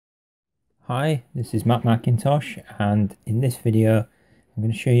Hi, this is Matt McIntosh, and in this video I'm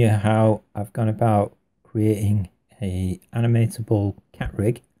going to show you how I've gone about creating a animatable cat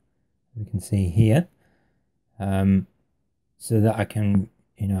rig, you can see here, so that I can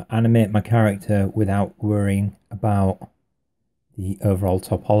animate my character without worrying about the overall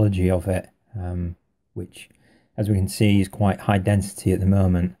topology of it, which as we can see is quite high density at the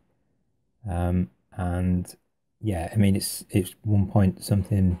moment. And yeah, I mean it's 1 point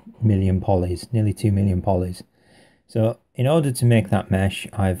something million polys, nearly 2 million polys. So in order to make that mesh,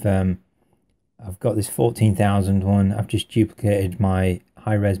 I've got this 14,000 one. I've just duplicated my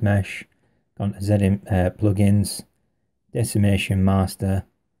high-res mesh, gone to plugins, decimation master,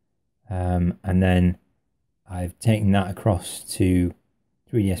 and then I've taken that across to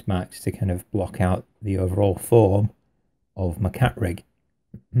 3ds Max to kind of block out the overall form of my cat rig.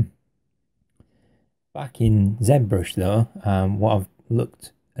 Back in Zbrush though, what I've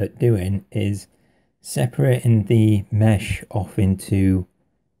looked at doing is separating the mesh off into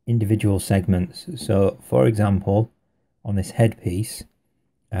individual segments. So for example, on this headpiece,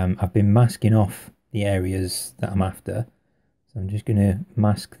 I've been masking off the areas that I'm after. So I'm just going to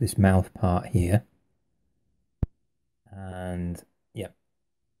mask this mouth part here. And yeah,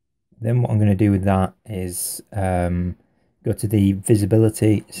 then what I'm going to do with that is go to the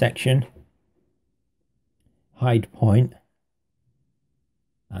visibility section, hide point,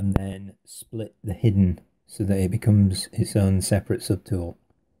 and then split the hidden so that it becomes its own separate subtool.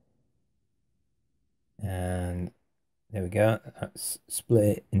 And there we go, that's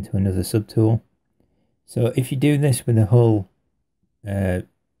split it into another subtool. So if you do this with the whole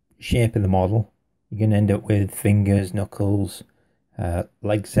shape of the model, you're going to end up with fingers, knuckles,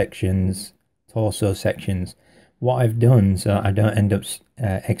 leg sections, torso sections. What I've done so I don't end up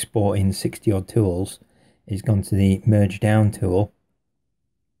exporting 60 odd tools is gone to the merge down tool,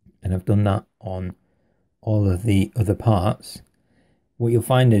 and I've done that on all of the other parts. What you'll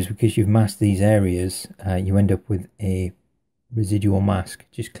find is because you've masked these areas, you end up with a residual mask.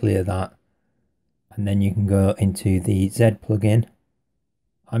 Just clear that, and then you can go into the Z plugin.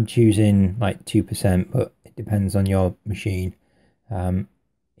 I'm choosing like 2%, but it depends on your machine.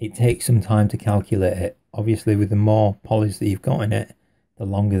 It takes some time to calculate it. Obviously, with the more polys that you've got in it, the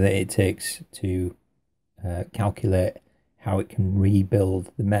longer that it takes to calculate how it can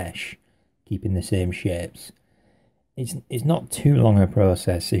rebuild the mesh, keeping the same shapes. It's not too long a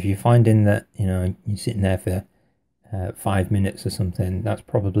process. If you're finding that you're sitting there for 5 minutes or something, that's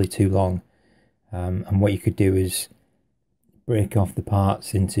probably too long. And what you could do is break off the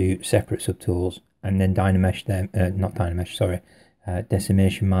parts into separate subtools and then dynamesh them, not dynamesh, sorry,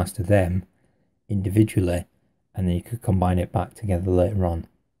 decimation master them individually, and then you could combine it back together later on.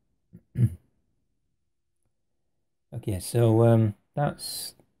 Okay, so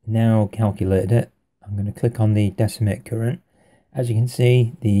that's now calculated it. I'm going to click on the decimate current. As you can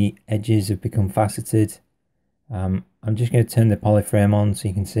see, the edges have become faceted. I'm just going to turn the polyframe on so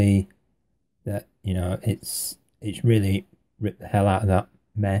you can see that it's really ripped the hell out of that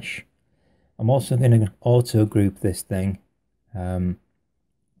mesh. I'm also going to auto group this thing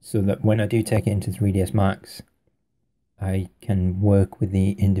so that when I do take it into 3ds Max, I can work with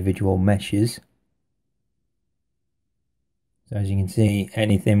the individual meshes. So as you can see,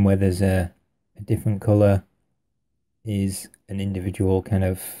 anything where there's a different color is an individual kind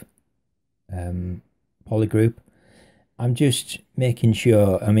of polygroup. I'm just making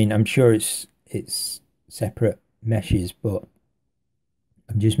sure, I mean, I'm sure it's separate meshes, but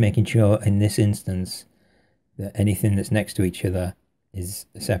I'm just making sure in this instance that anything that's next to each other is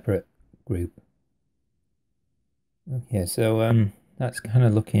a separate group. Okay, so that's kind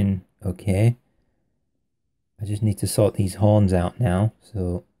of looking okay. I just need to sort these horns out now,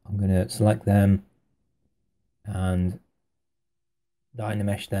 so I'm going to select them and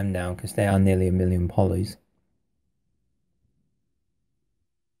dynamesh them down because they are nearly 1 million polys.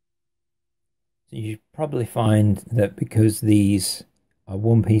 So you probably find that because these are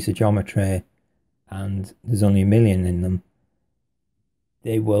one piece of geometry and there's only 1 million in them,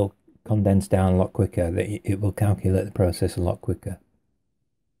 they will condense down a lot quicker, that it will calculate the process a lot quicker.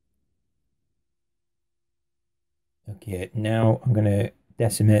 Okay, now I'm going to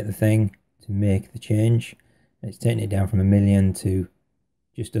decimate the thing to make the change. It's taking it down from 1 million to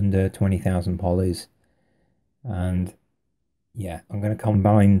just under 20,000 polys. And yeah, I'm going to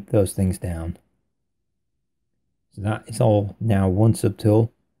combine those things down. So that is all now one subtool.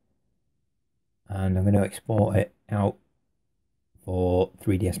 And I'm going to export it out for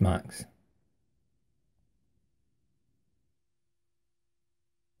 3ds Max.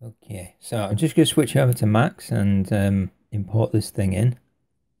 Okay, so I'm just going to switch over to Max and import this thing in.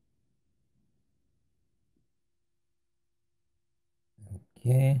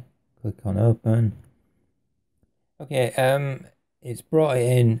 Okay, click on open. Okay, it's brought it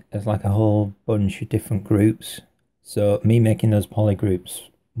in as like a whole bunch of different groups. So me making those poly groups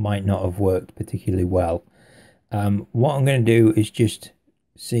might not have worked particularly well. What I'm going to do is just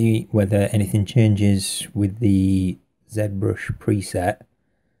see whether anything changes with the ZBrush preset.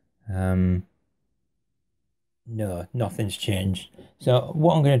 No, nothing's changed. So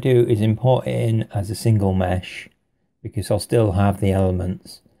what I'm going to do is import it in as a single mesh, because I'll still have the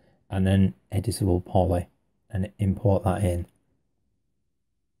elements, and then editable poly, and import that in.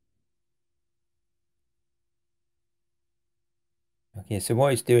 Okay, so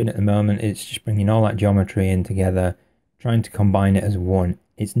what it's doing at the moment, it's just bringing all that geometry in together, trying to combine it as one.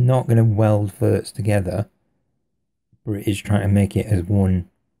 It's not going to weld verts together, but it is trying to make it as one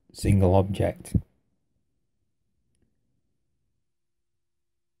single object.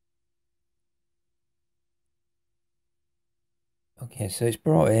 Okay, so it's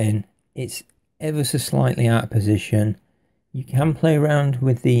brought it in. It's ever so slightly out of position. You can play around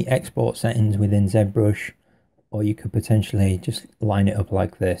with the export settings within ZBrush, or you could potentially just line it up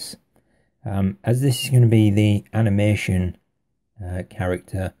like this. As this is going to be the animation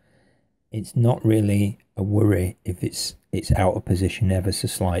character, it's not really a worry if it's out of position ever so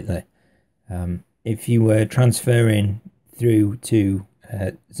slightly. If you were transferring through to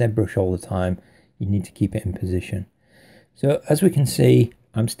ZBrush all the time, you need to keep it in position. So as we can see,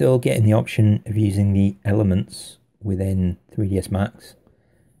 I'm still getting the option of using the elements within 3ds Max.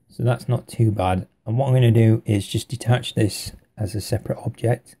 So that's not too bad. And what I'm going to do is just detach this as a separate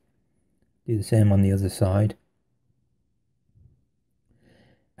object. Do the same on the other side.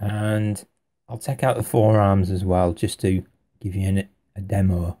 And I'll take out the forearms as well, just to give you a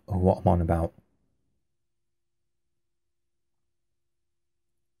demo of what I'm on about.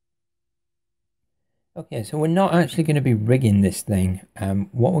 Okay, so we're not actually going to be rigging this thing.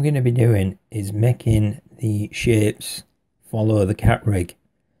 What we're going to be doing is making the shapes follow the cat rig.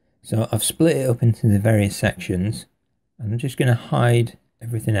 So I've split it up into the various sections, and I'm just going to hide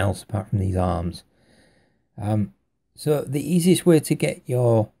everything else apart from these arms. So the easiest way to get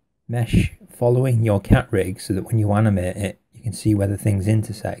your mesh following your cat rig, so that when you animate it, you can see where the things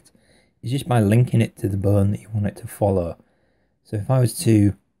intersect, is just by linking it to the bone that you want it to follow. So if I was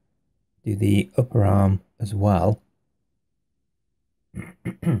to do the upper arm as well,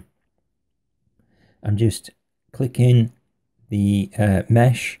 I'm just clicking the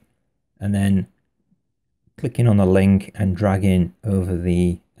mesh and then clicking on the link and dragging over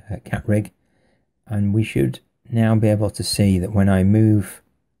the cat rig, and we should now be able to see that when I move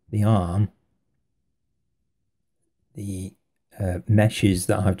the arm, the meshes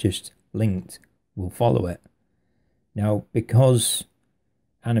that I've just linked will follow it. Now, because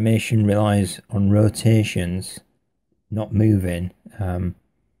animation relies on rotations, not moving,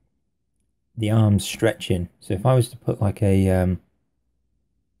 the arm's stretching. So if I was to put like a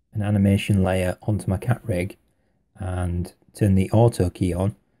an animation layer onto my cat rig and turn the auto key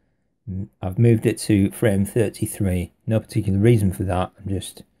on, I've moved it to frame 33. No particular reason for that. I'm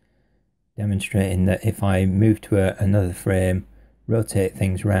just demonstrating that if I move to another frame, rotate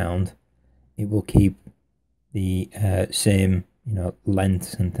things round, it will keep the same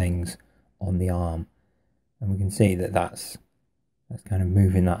lengths and things on the arm, and we can see that that's kind of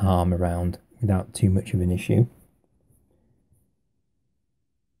moving that arm around without too much of an issue.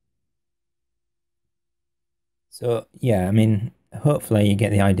 So yeah, I mean, hopefully you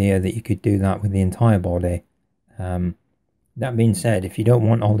get the idea that you could do that with the entire body. That being said, if you don't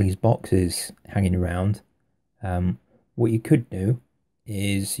want all these boxes hanging around, what you could do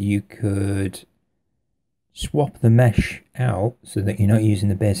is you could swap the mesh out so that you're not using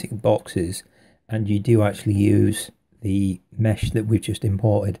the basic boxes, and you do actually use the mesh that we've just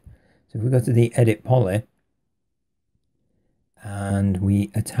imported. So if we go to the edit poly and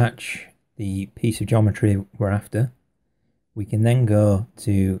we attach the piece of geometry we're after, we can then go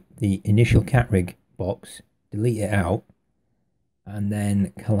to the initial cat rig box, delete it out, and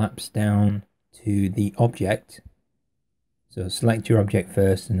then collapse down to the object. So select your object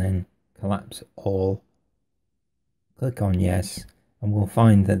first and then collapse all. Click on yes, and we'll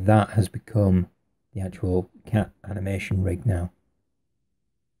find that that has become the actual cat animation rig now.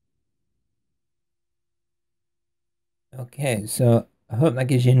 Okay, so I hope that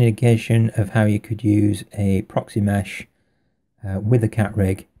gives you an indication of how you could use a proxy mesh with a cat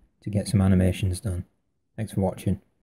rig to get some animations done. Thanks for watching.